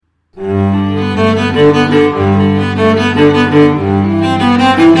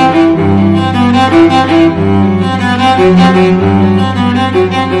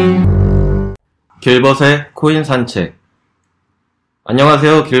길벗의 코인 산책.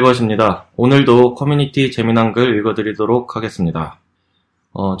 안녕하세요, 길벗입니다. 오늘도 커뮤니티 재미난 글 읽어드리도록 하겠습니다.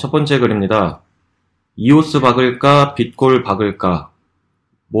 첫 번째 글입니다. 이오스 박을까 빗골 박을까,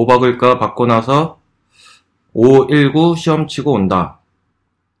 뭐 박을까 받고 나서 519 시험 치고 온다.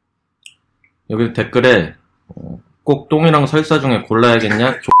 여기 댓글에 꼭 똥이랑 설사 중에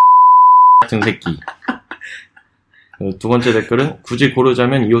골라야겠냐 같은 새끼. 두 번째 댓글은 굳이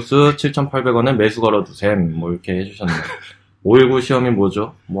고르자면 이오스 7,800원에 매수 걸어두셈, 뭐 이렇게 해주셨네요. 519 시험이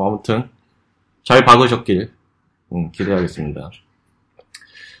뭐죠? 뭐 아무튼 잘 박으셨길 기대하겠습니다.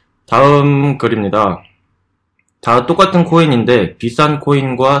 다음 글입니다. 다 똑같은 코인인데 비싼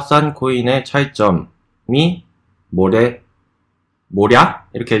코인과 싼 코인의 차이점이 뭐랴?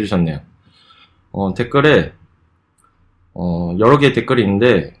 이렇게 해주셨네요. 댓글에 여러 개의 댓글이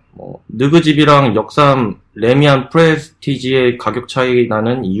있는데 느그집이랑 역삼 레미안 프레스티지의 가격 차이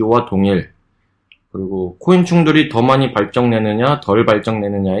나는 이유와 동일, 그리고 코인 충돌이 더 많이 발정내느냐 덜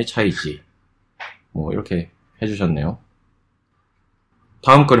발정내느냐의 차이지, 뭐 이렇게 해주셨네요.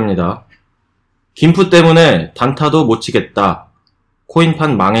 다음 글입니다. 김프 때문에 단타도 못 치겠다,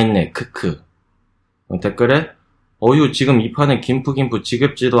 코인판 망했네 크크. 댓글에 어휴 지금 이 판에 김프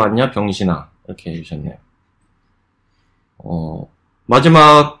지겹지도 않냐 병신아, 이렇게 해주셨네요.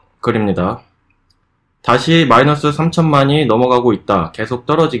 마지막 글입니다. 다시 마이너스 3천만이 넘어가고 있다. 계속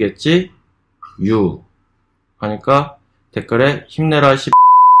떨어지겠지? 유. 하니까 댓글에 힘내라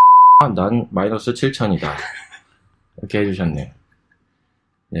난 마이너스 7천이다. 이렇게 해주셨네요.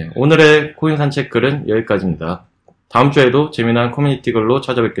 네, 오늘의 코인 산책 글은 여기까지입니다. 다음 주에도 재미난 커뮤니티 글로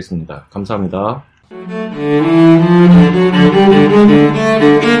찾아뵙겠습니다. 감사합니다.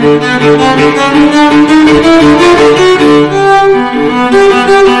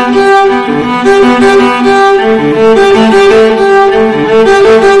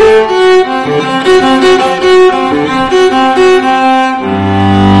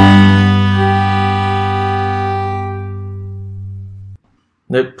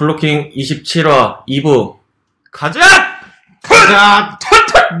 네, 블록체인 27화 2부 가자!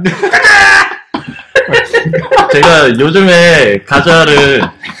 제가 요즘에 가자를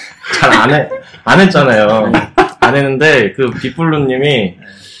잘 안 했잖아요. 안 했는데 그 빗블루님이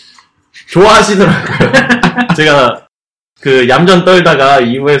좋아하시더라고요. 제가 그 얌전 떨다가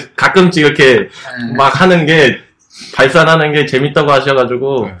 2부에 가끔씩 이렇게 막 하는 게, 발산하는 게 재밌다고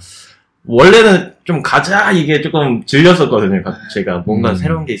하셔가지고 원래는 좀 가자 이게 조금 질렸었거든요. 제가 뭔가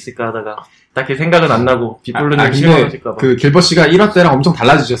새로운 게 있을까 하다가 딱히 생각은 안 나고 빗블루님 싫어하실까봐. 그 길버 씨가 1화 때랑 엄청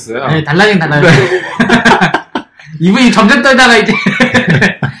달라지셨어요. 네, 달라요. 이분이 점점 떨다가 이제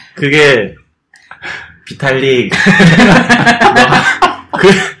그게 비탈릭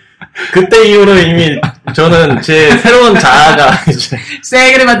그때 이후로 이미 저는 제 새로운 자아가 이제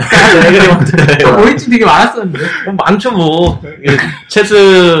세그레만트 오리진 되게 많았었는데. 많죠 뭐.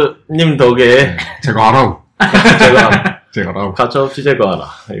 체스님 덕에 제거하라고. 제거하라고. 가차없이 제거하라.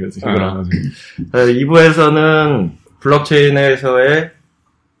 이거지. 2부에서는 블록체인에서의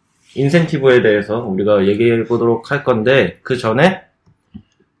인센티브에 대해서 우리가 얘기해 보도록 할 건데, 그 전에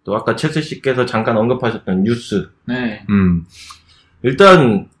또 아까 체스 씨께서 잠깐 언급하셨던 뉴스. 네.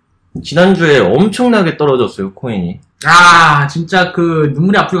 일단 지난주에 엄청나게 떨어졌어요, 코인이. 아, 진짜 그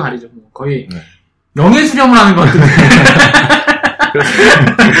눈물이 앞으로 가리죠. 거의 명예 수렴을 하는 것 같은데.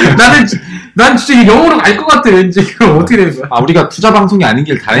 난 진짜 영어로 갈 것 같아, 왠지. 그럼 어떻게 되는 거야? 아, 우리가 투자 방송이 아닌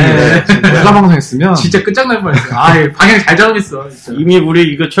길 다행이네. 투자 방송 했으면 진짜 끝장날 뻔했어. 방향 잘 잡았어. 진짜. 이미 우리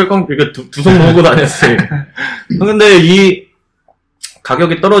이거 철권 이거 두 손 모으고 다녔어요. 근데 이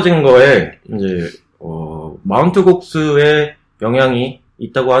가격이 떨어진 거에 이제 마운트 곡스의 영향이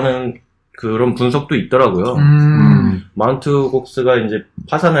있다고 하는 그런 분석도 있더라고요. 마운트 곡스가 이제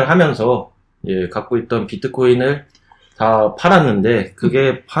파산을 하면서 갖고 있던 비트코인을 다 팔았는데,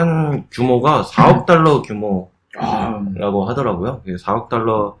 그게 판 규모가 4억 달러 규모라고 하더라고요. 4억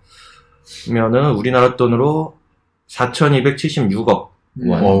달러면은 우리나라 돈으로 4,276억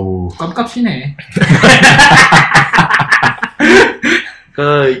원. 깜깜시네.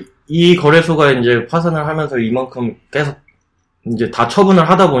 그러니까 이 거래소가 이제 파산을 하면서 이만큼 계속 이제 다 처분을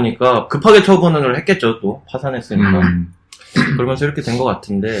하다 보니까 급하게 처분을 했겠죠, 또 파산했으니까. 그러면서 이렇게 된 것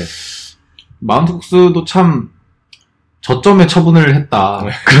같은데, 마운트 곡스도 참 저점에 처분을 했다,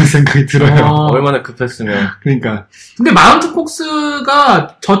 그런 생각이 들어요. 얼마나 급했으면. 그러니까. 근데 마운트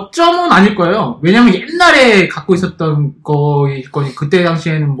콕스가 저점은 아닐 거예요. 왜냐면 옛날에 갖고 있었던 거니, 그때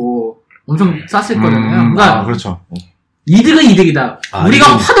당시에는 뭐 엄청 쌌을 거잖아요. 그러니까 그렇죠. 이득은 이득이다.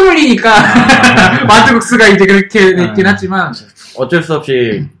 우리가 화도 올리니까 마트북스가 이제 그렇게 됐긴 하지만 어쩔 수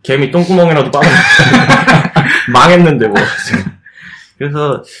없이 개미 똥구멍이라도 빠져 망했는데 뭐.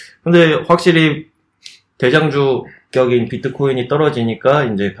 그래서 근데 확실히 대장주격인 비트코인이 떨어지니까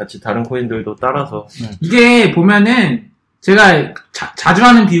이제 같이 다른 코인들도 따라서 이게 보면은 제가 자주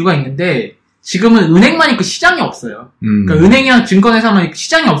하는 비유가 있는데 지금은 은행만 있고 시장이 없어요. 그러니까 은행이랑 증권회사만 있고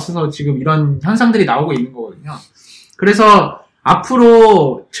시장이 없어서 지금 이런 현상들이 나오고 있는 거거든요. 그래서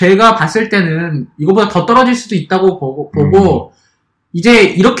앞으로 제가 봤을 때는 이거보다 더 떨어질 수도 있다고 보고 이제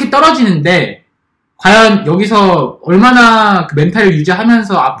이렇게 떨어지는데 과연 여기서 얼마나 그 멘탈을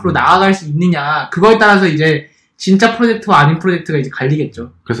유지하면서 앞으로 나아갈 수 있느냐 그거에 따라서 이제 진짜 프로젝트와 아닌 프로젝트가 이제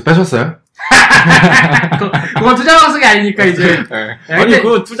갈리겠죠. 그래서 빼셨어요? 그건 투자 방송이 아니니까 이제. 네. 아니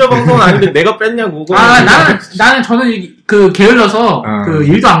그거 투자 방송은 아닌데 내가 뺐냐고. 저는 그 게을러서 그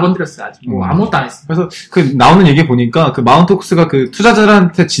일도 안 건드렸어요. 아직 뭐 아무것도 안 했어요. 그래서 그 나오는 얘기 보니까 그 마운트옥스가 그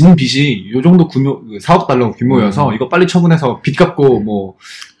투자자들한테 진 빚이 요 정도 규모 4억 달러 규모여서 이거 빨리 처분해서 빚 갚고 뭐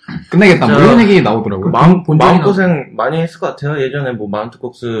끝내겠다 뭐 이런 얘기 나오더라고요. 마음고생 많이 했을 것 같아요. 예전에 뭐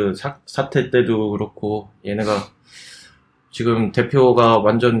마운트콕스 사태 때도 그렇고 얘네가 지금 대표가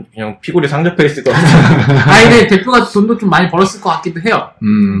완전 그냥 피골이 상접해 있을 것 같아요. 근데 대표가 돈도 좀 많이 벌었을 것 같기도 해요.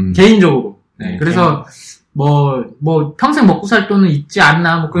 개인적으로. 네, 그래서 뭐 평생 먹고 살 돈은 있지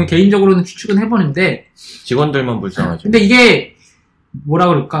않나 뭐 그냥 개인적으로는 추측은 해보는데 직원들만 불쌍하죠. 근데 이게 뭐라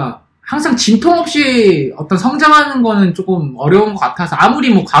그럴까 항상 진통 없이 어떤 성장하는 거는 조금 어려운 것 같아서 아무리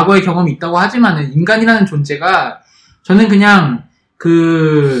뭐 과거의 경험이 있다고 하지만은 인간이라는 존재가 저는 그냥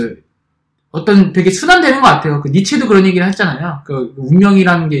어떤 되게 순환되는 것 같아요. 그 니체도 그런 얘기를 했잖아요. 그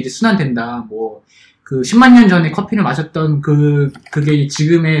운명이라는 게 이제 순환된다. 뭐 그 10만 년 전에 커피를 마셨던 그게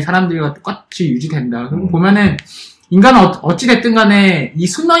지금의 사람들과 똑같이 유지된다. 그럼 보면은 인간은 어찌 됐든 간에 이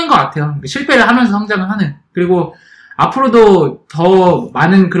숙명인 것 같아요. 실패를 하면서 성장을 하는. 그리고 앞으로도 더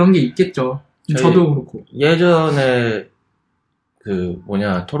많은 그런 게 있겠죠. 저도 그렇고. 예전에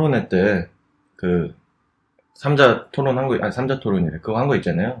토론회 때 삼자 토론이래. 그거 한 거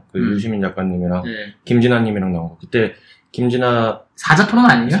있잖아요. 유시민 작가님이랑 네. 김진아님이랑 나온 거. 그때 사자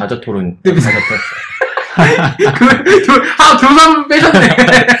토론 아니에요? 사자 토론. 네. 교사 빼셨네.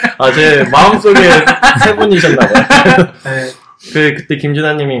 제 마음속에 세 분이셨나봐요. 네. 그때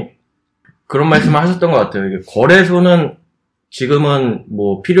김진아님이 그런 말씀을 하셨던 것 같아요. 이게 거래소는 지금은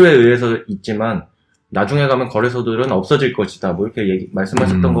뭐 필요에 의해서 있지만 나중에 가면 거래소들은 없어질 것이다. 뭐 이렇게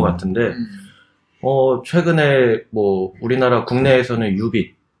말씀하셨던 것 같은데, 최근에 뭐 우리나라 국내에서는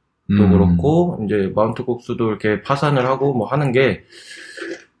유빗도 그렇고 이제 마운트콕스도 이렇게 파산을 하고 뭐 하는 게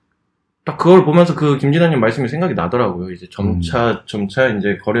딱 그걸 보면서 그 김진아님 말씀이 생각이 나더라고요. 이제 점차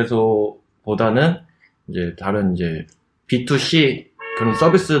이제 거래소보다는 이제 다른 이제 B2C 그런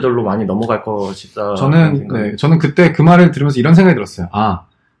서비스들로 많이 넘어갈 것이다. 저는 그때 그 말을 들으면서 이런 생각이 들었어요.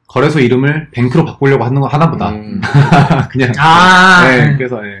 거래소 이름을 뱅크로 바꾸려고 하나 보다. 그냥. 네,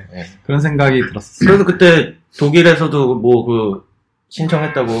 그래서, 그런 생각이 들었어요. 그래서 그때 독일에서도 뭐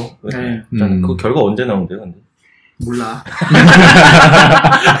신청했다고. 네. 그 결과 언제 나온대요, 근데? 몰라.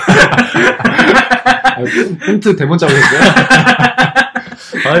 폰트 대본 짜고 있어요?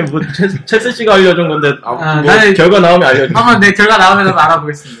 아니, 뭐, 체스 씨가 알려준 건데, 결과 나오면 알려줘. 한번 내 결과 나오면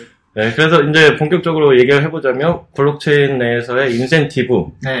알아보겠습니다. 네, 그래서 이제 본격적으로 얘기를 해보자면, 블록체인 내에서의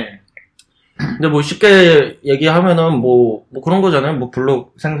인센티브. 네. 근데 뭐 쉽게 얘기하면은 뭐 그런 거잖아요. 뭐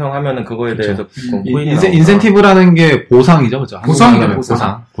블록 생성하면은 그거에 그쵸. 대해서 인센티브라는 게 보상이죠, 그렇죠? 보상이다,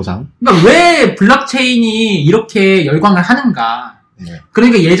 보상. 그러니까 왜 블록체인이 이렇게 열광을 하는가? 네.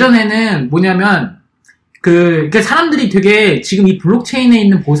 그러니까 예전에는 뭐냐면 그러니까 사람들이 되게 지금 이 블록체인에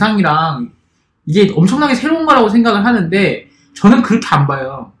있는 보상이랑 이게 엄청나게 새로운 거라고 생각을 하는데 저는 그렇게 안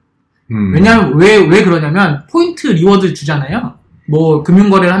봐요. 왜냐면 왜 그러냐면 포인트 리워드 주잖아요. 뭐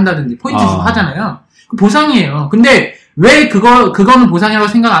금융거래를 한다든지 포인트 주고 하잖아요. 보상이에요. 근데 왜 그거는 보상이라고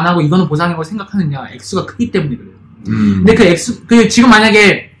생각 안 하고 이거는 보상이라고 생각하느냐? 액수가 크기 때문에 그래요. 근데 지금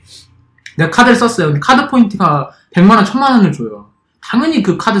만약에 내가 카드를 썼어요. 근데 카드 포인트가 100만 원, 1000만 원을 줘요. 당연히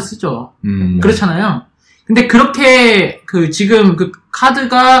그 카드 쓰죠. 그렇잖아요. 근데 그렇게 지금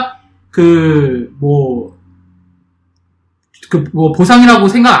카드가 보상이라고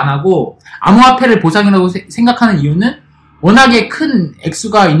생각 안 하고 암호화폐를 보상이라고 생각하는 이유는 워낙에 큰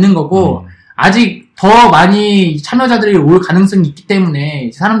액수가 있는 거고 아직 더 많이 참여자들이 올 가능성이 있기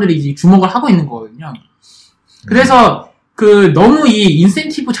때문에 사람들이 이제 주목을 하고 있는 거거든요. 그래서 너무 이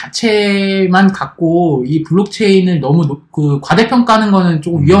인센티브 자체만 갖고 이 블록체인을 너무 과대평가하는 거는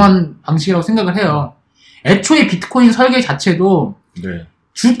조금 위험한 방식이라고 생각을 해요. 애초에 비트코인 설계 자체도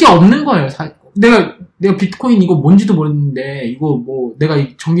줄 게 없는 거예요. 내가 비트코인 이거 뭔지도 모르는데, 이거 뭐, 내가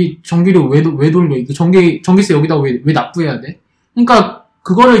이 전기료 왜 돌려? 이거 전기세 여기다 왜 납부해야 돼? 그러니까,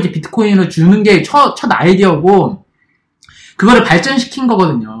 그거를 이제 비트코인으로 주는 게 첫 아이디어고, 그거를 발전시킨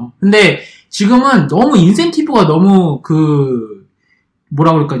거거든요. 근데, 지금은 너무 인센티브가 너무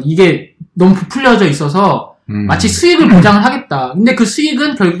뭐라 그럴까, 이게 너무 부풀려져 있어서, 마치 수익을 보장을 하겠다. 근데 그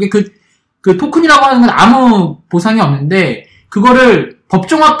수익은 결국에 그 토큰이라고 하는 건 아무 보상이 없는데, 그거를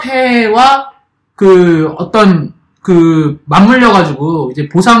법정화폐와 맞물려가지고, 이제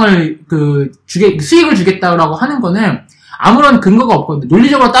보상을, 수익을 주겠다라고 하는 거는 아무런 근거가 없거든요.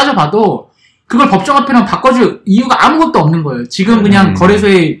 논리적으로 따져봐도, 그걸 법정화폐랑 바꿔줄 이유가 아무것도 없는 거예요. 지금 그냥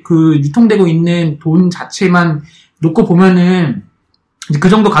거래소에 유통되고 있는 돈 자체만 놓고 보면은, 그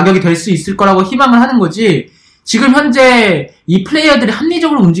정도 가격이 될 수 있을 거라고 희망을 하는 거지, 지금 현재 이 플레이어들이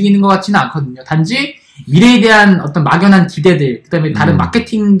합리적으로 움직이는 것 같지는 않거든요. 단지 미래에 대한 어떤 막연한 기대들, 그다음에 다른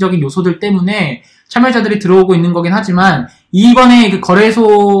마케팅적인 요소들 때문에 참여자들이 들어오고 있는 거긴 하지만, 이번에 그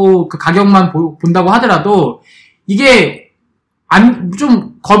거래소 그 가격만 본다고 하더라도 이게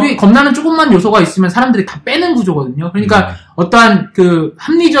좀 겁나는 조금만 요소가 있으면 사람들이 다 빼는 구조거든요. 그러니까 어떠한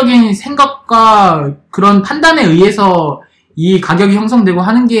합리적인 생각과 그런 판단에 의해서 이 가격이 형성되고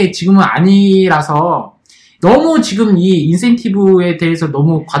하는 게 지금은 아니라서, 너무 지금 이 인센티브에 대해서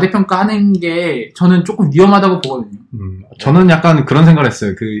너무 과대평가하는 게 저는 조금 위험하다고 보거든요. 저는 약간 그런 생각을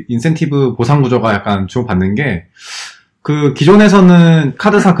했어요. 인센티브 보상 구조가 약간 주고받는 게, 기존에서는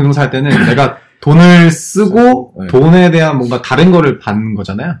카드사 금융사 할 때는 내가 돈을 쓰고 돈에 대한 뭔가 다른 거를 받는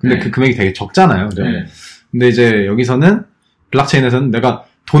거잖아요. 근데 그 금액이 되게 적잖아요. 근데 이제 여기서는 블록체인에서는 내가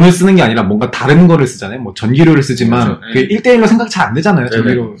돈을 쓰는 게 아니라 뭔가 다른 거를 쓰잖아요. 뭐 전기료를 쓰지만 그게 1대1로 생각 잘 안 되잖아요.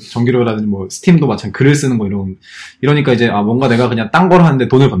 전기료라든지 뭐 스팀도 마찬가지, 글을 쓰는 거 이러니까 이제 뭔가 내가 그냥 딴 걸 하는데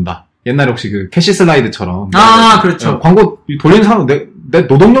돈을 번다. 옛날에 혹시 캐시 슬라이드처럼 그렇죠. 광고 돌리는 사람 내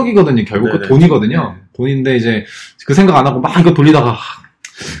노동력이거든요. 결국 돈이거든요. 돈인데 이제 그 생각 안 하고 막 이거 돌리다가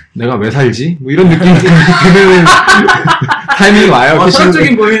내가 왜 살지? 뭐 이런 느낌이 드는 타이밍이 와요.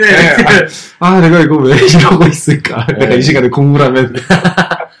 철학적인 고민을. 내가 이거 왜 이러고 있을까? 내가 이 시간에 공부를 하면.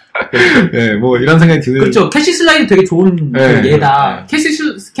 뭐 이런 생각이 드는. 그렇죠. 캐시 슬라이드 되게 좋은 예다.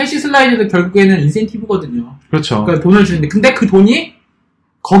 캐시 슬라이드도 결국에는 인센티브거든요. 그렇죠. 그러니까 돈을 주는데, 근데 그 돈이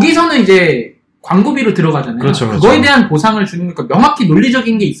거기서는 이제 광고비로 들어가잖아요. 그렇죠. 그거에 대한 보상을 주는 거니까 명확히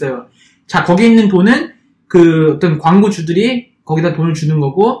논리적인 게 있어요. 자, 거기 있는 돈은 어떤 광고주들이 거기다 돈을 주는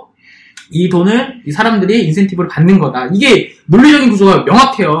거고, 이 돈을 이 사람들이 인센티브를 받는 거다. 이게 논리적인 구조가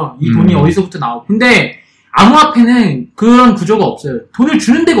명확해요. 이 돈이 어디서부터 나오고. 근데 암호화폐는 그런 구조가 없어요. 돈을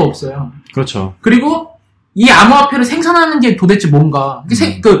주는 데가 없어요. 그렇죠. 그리고 이 암호화폐를 생산하는 게 도대체 뭔가.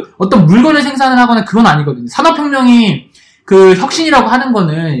 어떤 물건을 생산을 하거나 그건 아니거든요. 산업혁명이 혁신이라고 하는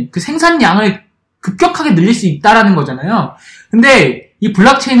거는 생산량을 급격하게 늘릴 수 있다라는 거잖아요. 근데 이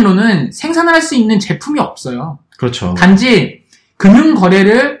블록체인으로는 생산을 할 수 있는 제품이 없어요. 그렇죠. 단지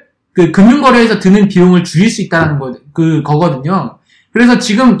금융거래에서 드는 비용을 줄일 수 있다는 거거든요. 그래서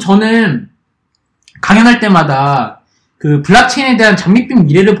지금 저는 강연할 때마다 블록체인에 대한 장밋빛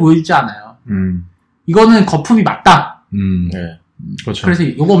미래를 보여주지 않아요. 이거는 거품이 맞다. 그렇죠. 그래서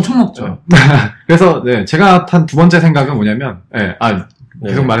이거 엄청 먹죠. 그래서 제가 한 두 번째 생각은 뭐냐면,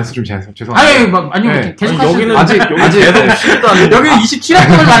 계속 말해서 좀 죄송합니다. 아니요, 계속 여기는 아직 계속 쉬지도 않는데. 여기는 27학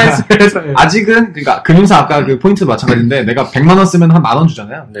번을 말했어요. 그래서. 아직은, 그러니까, 금융사 아까 포인트도 마찬가지인데, 내가 100만원 쓰면 한 10,000원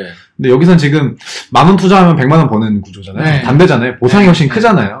주잖아요. 근데 여기선 지금, 10,000원 투자하면 100만원 버는 구조잖아요. 반대잖아요. 보상이 훨씬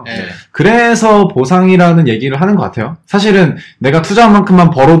크잖아요. 그래서 보상이라는 얘기를 하는 것 같아요. 사실은 내가 투자한 만큼만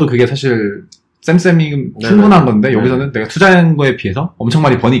벌어도 그게 사실, 쌤이 충분한 건데, 여기서는 내가 투자한 거에 비해서 엄청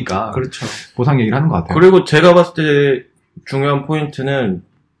많이 버니까. 그렇죠. 보상 얘기를 하는 것 같아요. 그리고 제가 봤을 때, 중요한 포인트는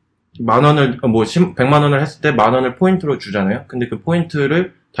 100만 원을 했을 때 10,000원을 포인트로 주잖아요. 근데 그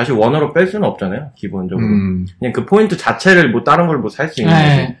포인트를 다시 원화로 뺄 수는 없잖아요. 기본적으로. 그냥 그 포인트 자체를 다른 걸 살 수 있는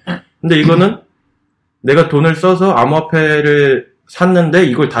거지. 근데 이거는 내가 돈을 써서 암호화폐를 샀는데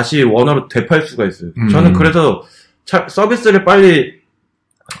이걸 다시 원화로 되팔 수가 있어요. 저는 그래서 서비스를 빨리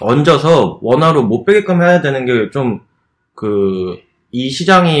얹어서 원화로 못 빼게끔 해야 되는 게 좀 이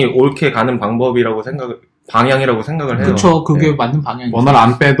시장이 옳게 가는 방향이라고 생각을 해요. 그렇죠. 그게 맞는 방향이죠. 원화를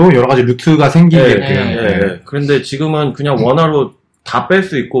안 빼도 여러 가지 루트가 생기게. 그런데 지금은 그냥 원화로 다 뺄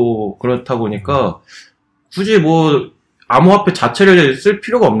수 있고 그렇다 보니까 굳이 암호화폐 자체를 쓸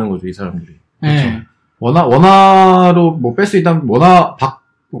필요가 없는 거죠, 이 사람들이. 그렇죠. 원화로 뺄 수 있다면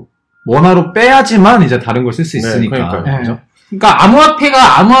원화로 빼야지만 이제 다른 걸 쓸 수 있으니까. 그렇죠? 그러니까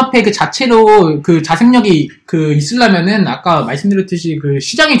암호화폐 그 자체로 자생력이 있으려면은 아까 말씀드렸듯이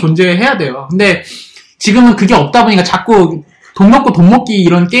시장이 존재해야 돼요. 근데 지금은 그게 없다 보니까 자꾸 돈 먹고 돈 먹기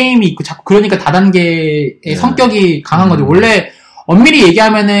이런 게임이 있고 자꾸 그러니까 다단계의 성격이 강한 거죠. 원래 엄밀히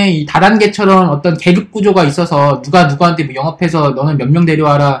얘기하면은 이 다단계처럼 어떤 계급 구조가 있어서 누가 누구한테 뭐 영업해서 너는 몇 명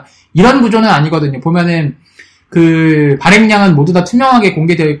데려와라 이런 구조는 아니거든요. 보면은 그 발행량은 모두 다 투명하게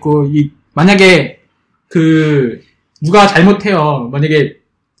공개되어 있고 만약에 그 누가 잘못해요. 만약에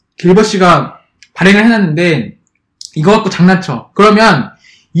길버 씨가 발행을 해놨는데 이거 갖고 장난쳐. 그러면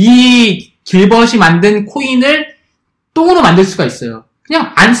이 길버이 만든 코인을 똥으로 만들 수가 있어요.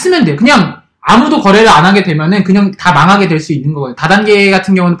 그냥 안 쓰면 돼요. 그냥 아무도 거래를 안 하게 되면은 그냥 다 망하게 될 수 있는 거예요. 다단계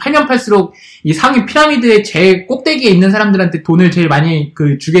같은 경우는 팔면 팔수록 이 상위 피라미드의 제일 꼭대기에 있는 사람들한테 돈을 제일 많이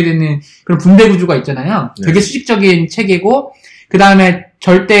주게 되는 그런 분배 구조가 있잖아요. 네. 되게 수직적인 체계고, 그 다음에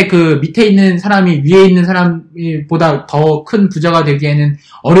절대 그 밑에 있는 사람이 위에 있는 사람보다 더 큰 부자가 되기에는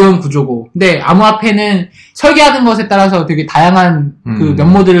어려운 구조고. 근데 암호화폐는 설계하는 것에 따라서 되게 다양한 그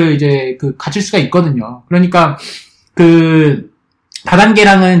면모들을 이제 갖출 수가 있거든요. 그러니까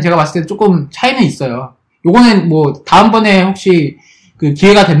다단계랑은 제가 봤을 때 조금 차이는 있어요. 요거는 뭐 다음번에 혹시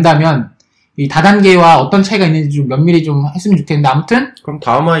기회가 된다면 이 다단계와 어떤 차이가 있는지 좀 면밀히 좀 했으면 좋겠는데, 아무튼 그럼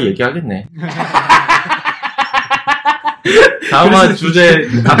다음화 얘기하겠네. 다음화 주제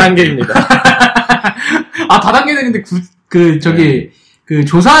다단계입니다. 다단계는 근데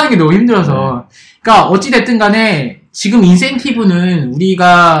조사하는 게 너무 힘들어서. 그러니까 어찌됐든 간에 지금 인센티브는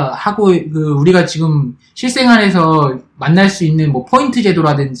우리가 지금 실생활에서 만날 수 있는 뭐 포인트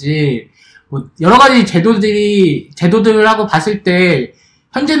제도라든지 뭐 여러 가지 제도들하고 봤을 때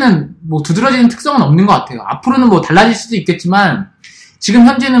현재는 뭐 두드러지는 특성은 없는 것 같아요. 앞으로는 뭐 달라질 수도 있겠지만 지금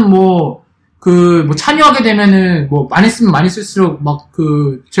현재는 뭐 참여하게 되면은 뭐 많이 쓰면 많이 쓸수록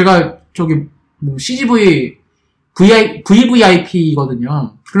제가 뭐 CGV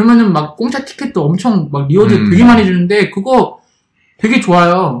VVIP거든요. 그러면은 공짜 티켓도 엄청 리워드 되게 많이 주는데 그거 되게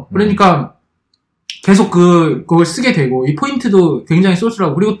좋아요. 그러니까 계속 그걸 쓰게 되고, 이 포인트도 굉장히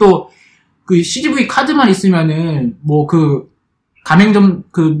쏠쏠하고, 그리고 또 CGV 카드만 있으면은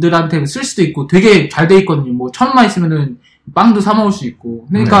가맹점들한테 쓸 수도 있고 되게 잘 돼 있거든요. 뭐 1,000원만 있으면은 빵도 사 먹을 수 있고.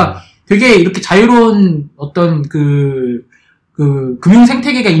 그러니까 되게 이렇게 자유로운 어떤 금융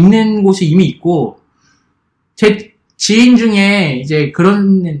생태계가 있는 곳이 이미 있고, 제 지인 중에 이제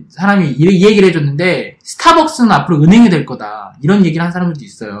그런 사람이 이 얘기를 해줬는데, 스타벅스는 앞으로 은행이 될 거다, 이런 얘기를 한 사람들도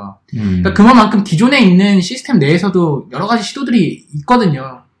있어요. 그러니까 그만큼 기존에 있는 시스템 내에서도 여러 가지 시도들이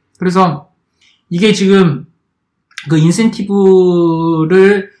있거든요. 그래서 이게 지금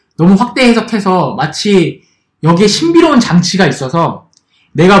인센티브를 너무 확대 해석해서 마치 여기에 신비로운 장치가 있어서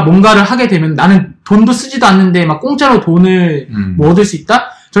내가 뭔가를 하게 되면 나는 돈도 쓰지도 않는데 공짜로 돈을 얻을 수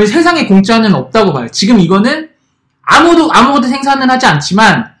있다? 저희 세상에 공짜는 없다고 봐요. 지금 이거는 아무것도 생산을 하지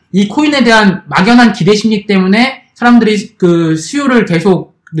않지만 이 코인에 대한 막연한 기대 심리 때문에 사람들이 수요를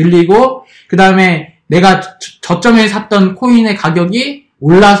계속 늘리고, 그 다음에 내가 저점에 샀던 코인의 가격이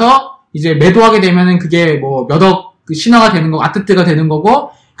올라서 이제 매도하게 되면은 그게 뭐 몇억 신화가 되는 거고 아트트가 되는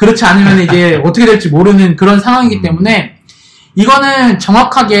거고, 그렇지 않으면 이제 어떻게 될지 모르는 그런 상황이기 때문에 이거는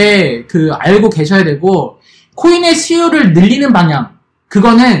정확하게 알고 계셔야 되고, 코인의 수요를 늘리는 방향,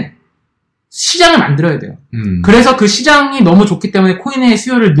 그거는 시장을 만들어야 돼요. 그래서 그 시장이 너무 좋기 때문에 코인의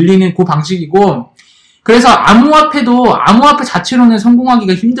수요를 늘리는 그 방식이고, 그래서 암호화폐 자체로는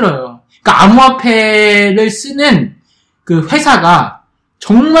성공하기가 힘들어요. 그러니까 암호화폐를 쓰는 회사가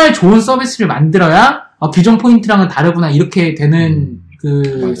정말 좋은 서비스를 만들어야 기존 포인트랑은 다르구나, 이렇게 되는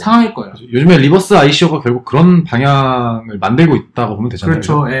상황일 거예요. 요즘에 리버스 ICO가 결국 그런 방향을 만들고 있다고 보면 되잖아요.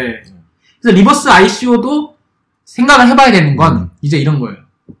 그렇죠. 예. 그래서 리버스 ICO도 생각을 해봐야 되는 건 이제 이런 거예요.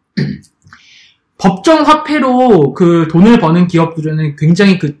 법정 화폐로 돈을 버는 기업 구조는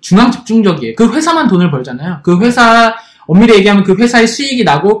굉장히 중앙 집중적이에요. 그 회사만 돈을 벌잖아요. 엄밀히 얘기하면 그 회사의 수익이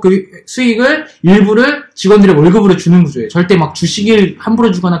나고 그 수익을 일부를 직원들의 월급으로 주는 구조예요. 절대 주식을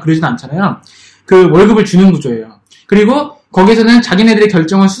함부로 주거나 그러진 않잖아요. 월급을 주는 구조예요. 그리고 거기서는 자기네들이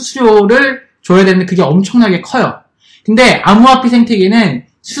결정한 수수료를 줘야 되는데 그게 엄청나게 커요. 근데 암호화폐 생태계는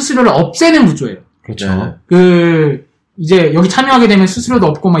수수료를 없애는 구조예요. 그렇죠. 이제 여기 참여하게 되면 수수료도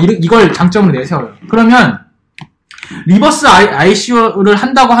없고 이걸 장점으로 내세워요. 그러면 리버스 ICO를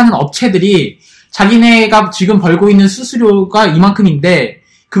한다고 하는 업체들이 자기네가 지금 벌고 있는 수수료가 이만큼인데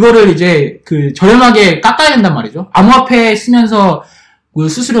그거를 이제 저렴하게 깎아야 된단 말이죠. 암호화폐 쓰면서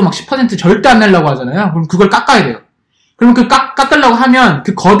수수료 10% 절대 안 내려고 하잖아요. 그럼 그걸 깎아야 돼요. 그러면 깎으려고 하면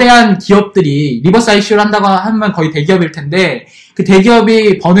거대한 기업들이 리버스 ICO를 한다고 하면 거의 대기업일 텐데 그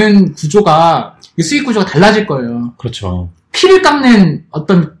대기업이 버는 구조가 수익 구조가 달라질 거예요. 그렇죠. 피를 깎는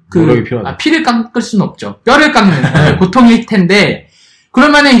어떤 노력이 필요하다. 피를 깎을 수는 없죠. 뼈를 깎는 고통일 텐데,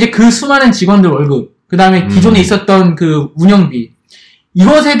 그러면은 이제 수많은 직원들 월급, 그 다음에 기존에 있었던 운영비,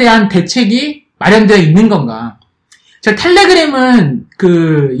 이것에 대한 대책이 마련되어 있는 건가? 텔레그램은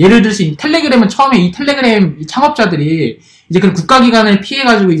예를 들 수 있는, 텔레그램은 처음에 이 텔레그램 창업자들이 이제 그런 국가기관을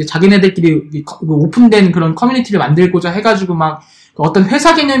피해가지고 이제 자기네들끼리 오픈된 그런 커뮤니티를 만들고자 해가지고 막 어떤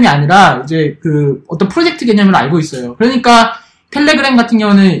회사 개념이 아니라 이제 그 어떤 프로젝트 개념을 알고 있어요. 그러니까 텔레그램 같은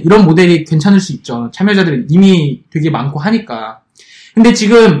경우는 이런 모델이 괜찮을 수 있죠. 참여자들이 이미 되게 많고 하니까. 근데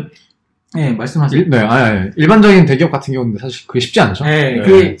지금 네, 말씀하세요. 일반적인 대기업 같은 경우는 사실 그게 쉽지 않죠. 네,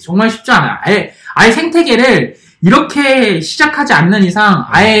 그게 정말 쉽지 않아요. 아예 생태계를 이렇게 시작하지 않는 이상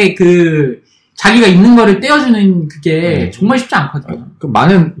아예 그 자기가 있는 거를 떼어주는 그게 정말 쉽지 않거든요.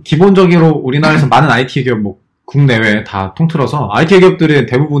 많은 기본적으로 우리나라에서 많은 IT 기업 뭐 국내외 다 통틀어서 IT 기업들의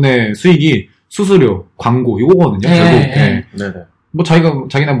대부분의 수익이 수수료, 광고 이거거든요. 결국. 뭐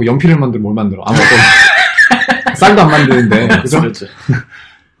자기나 뭐 연필을 만들어 뭘 만들어 아무것도 쌀도 안 만드는데 그죠?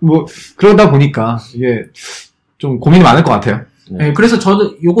 뭐 그러다 보니까 이게 좀 고민이 많을 것 같아요. 네, 그래서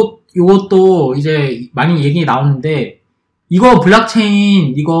저도 요것도 이제 많이 얘기 나오는데 이거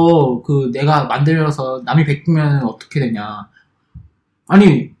블록체인 이거 그 내가 만들어서 남이 베끼면 어떻게 되냐?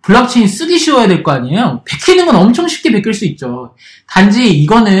 아니 블록체인 쓰기 쉬워야 될 거 아니에요? 베끼는 건 엄청 쉽게 베낄 수 있죠. 단지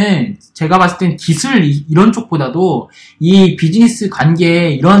이거는 제가 봤을 땐 기술 이런 쪽보다도 이 비즈니스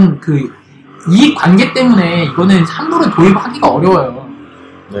관계 이런 그 이익 관계 때문에 이거는 함부로 도입하기가 어려워요.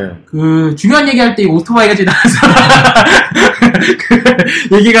 네. 그 중요한 얘기할 때 오토바이가 지나가서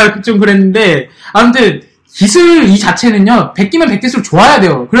그 얘기가 좀 그랬는데 아무튼 기술 이 자체는요 베끼면 베낄수록 좋아야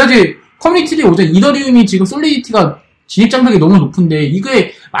돼요. 그래야지 커뮤니티들이 오죠. 이더리움이 지금 솔리디티가 진입 장벽이 너무 높은데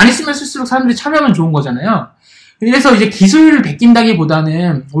이게 많이 쓰면 쓸수록 사람들이 참여하면 좋은 거잖아요. 그래서 이제 기술을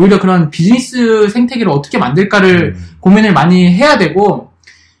베낀다기보다는 오히려 그런 비즈니스 생태계를 어떻게 만들까를 고민을 많이 해야 되고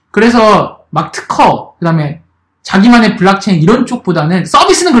그래서 막 특허 그다음에 자기만의 블록체인 이런 쪽보다는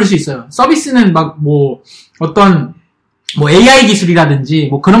서비스는 그럴 수 있어요. 서비스는 막 뭐 어떤 뭐 AI 기술이라든지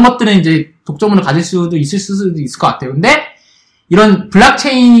뭐 그런 것들은 이제 독점으로 가질 수도 있을 것 같아요. 근데 이런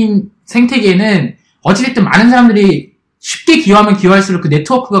블록체인 생태계는 어찌됐든 많은 사람들이 쉽게 기여하면 기여할수록 그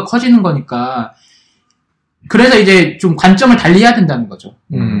네트워크가 커지는 거니까 그래서 이제 좀 관점을 달리해야 된다는 거죠.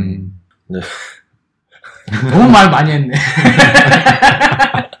 네. 너무 말 많이 했네.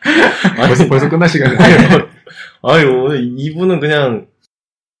 벌써 끝날 시간이네. 아유, 오늘 2부는 그냥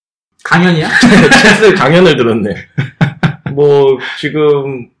강연이야? 체스 강연을 들었네. 뭐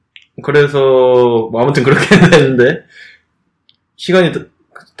지금 그래서 뭐 아무튼 그렇게 했는데 시간이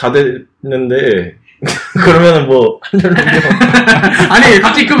다 됐는데 그러면은 뭐 한 절 넘겨. 아니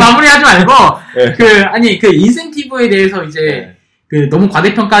갑자기 그 마무리하지 말고 네. 그 인센티브에 대해서 이제 그 너무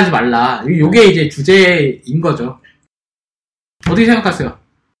과대평가하지 말라. 요게 이제 주제인 거죠. 어떻게 생각하세요?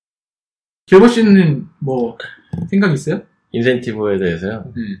 길버 씨는 뭐 생각 있어요? 인센티브에 대해서요?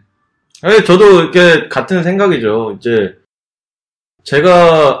 아니, 저도 이렇게 같은 생각이죠. 이제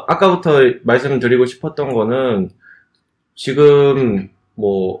제가 아까부터 말씀드리고 싶었던 거는 지금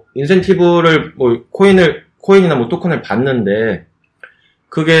뭐 인센티브를 뭐 코인이나 뭐 토큰을 받는데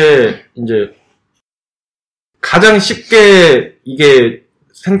그게 이제 가장 쉽게 이게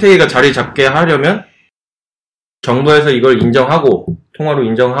생태계가 자리 잡게 하려면 정부에서 이걸 인정하고 통화로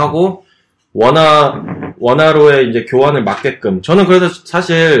인정하고 원화로의 이제 교환을 막게끔 저는 그래서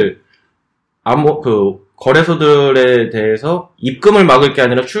사실 거래소들에 대해서 입금을 막을 게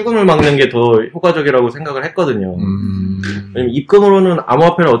아니라 출금을 막는 게 더 효과적이라고 생각을 했거든요. 왜냐면 입금으로는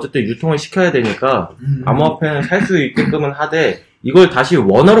암호화폐를 어쨌든 유통을 시켜야 되니까 암호화폐는 살 수 있게끔은 하되 이걸 다시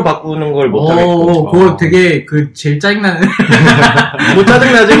원화로 바꾸는 걸 못하겠고. 그거 되게 제일 짜증나는. 뭐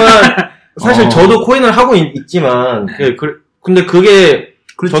짜증나지만 사실 저도 코인을 하고 있지만 근데 그게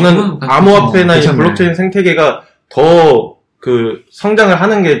저는 암호화폐나 이 블록체인 생태계가 더 성장을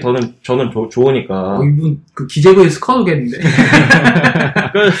하는 게 저는 좋으니까. 이분, 기재부에 스카우겠는데.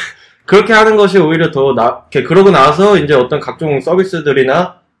 그렇게 하는 것이 오히려 그러고 나서 이제 어떤 각종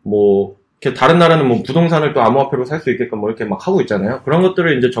서비스들이나, 뭐, 다른 나라는 뭐 부동산을 또 암호화폐로 살 수 있게끔 뭐 이렇게 막 하고 있잖아요. 그런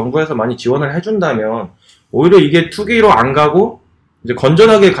것들을 이제 정부에서 많이 지원을 해준다면, 오히려 이게 투기로 안 가고, 이제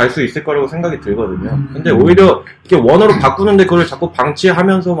건전하게 갈 수 있을 거라고 생각이 들거든요. 근데 오히려 이렇게 원어로 바꾸는데 그걸 자꾸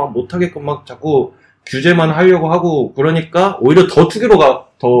방치하면서 막 못하게끔 막 자꾸 규제만 하려고 하고 그러니까 오히려 더 투기로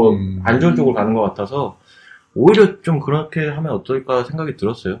더 안 좋은 쪽으로 가는 것 같아서 오히려 좀 그렇게 하면 어떨까 생각이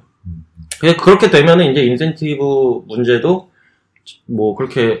들었어요. 그렇게 되면은 이제 인센티브 문제도 뭐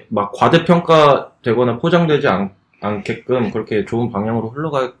그렇게 막 과대평가되거나 포장되지 않게끔 그렇게 좋은 방향으로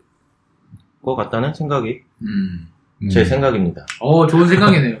흘러갈 것 같다는 생각이 제 생각입니다. 좋은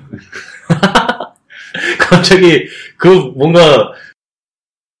생각이네요. 갑자기 뭔가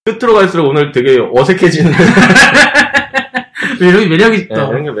끝으로 갈수록 오늘 되게 어색해지는. 매력이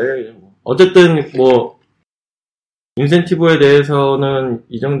있다. 네, 매력이죠. 어쨌든, 뭐, 인센티브에 대해서는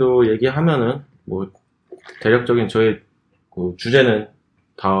이 정도 얘기하면은, 뭐, 대략적인 저의 주제는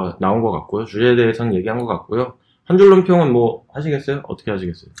다 나온 것 같고요. 주제에 대해서는 얘기한 것 같고요. 한 줄 논평은 뭐 하시겠어요? 어떻게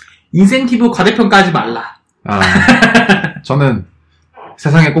하시겠어요? 인센티브 과대평가하지 말라. 저는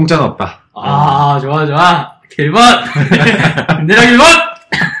세상에 공짜는 없다. 좋아. 1번! 내가 1번!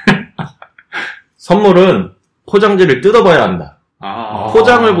 선물은 포장지를 뜯어봐야 한다.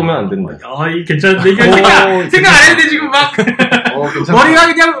 포장을 보면 안 된다. 이 괜찮은데? 이거 생각 안 했는데 지금 막. 머리가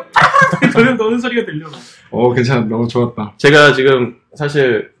그냥 파라파라 도는 소리가 들려. 괜찮아. 너무 좋았다. 제가 지금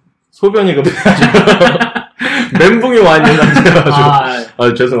사실 소변이 급해가지고 멘붕이 와 있는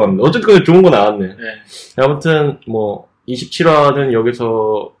상태여가지고 죄송합니다. 어쨌든 좋은 거 나왔네. 네. 아무튼 뭐 27화는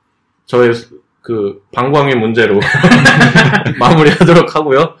여기서 저의 그 방광의 문제로 마무리하도록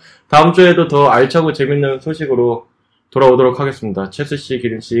하고요. 다음 주에도 더 알차고 재밌는 소식으로 돌아오도록 하겠습니다. 체스 씨,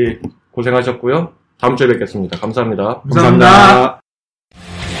 기린 씨 고생하셨고요. 다음 주에 뵙겠습니다. 감사합니다. 감사합니다.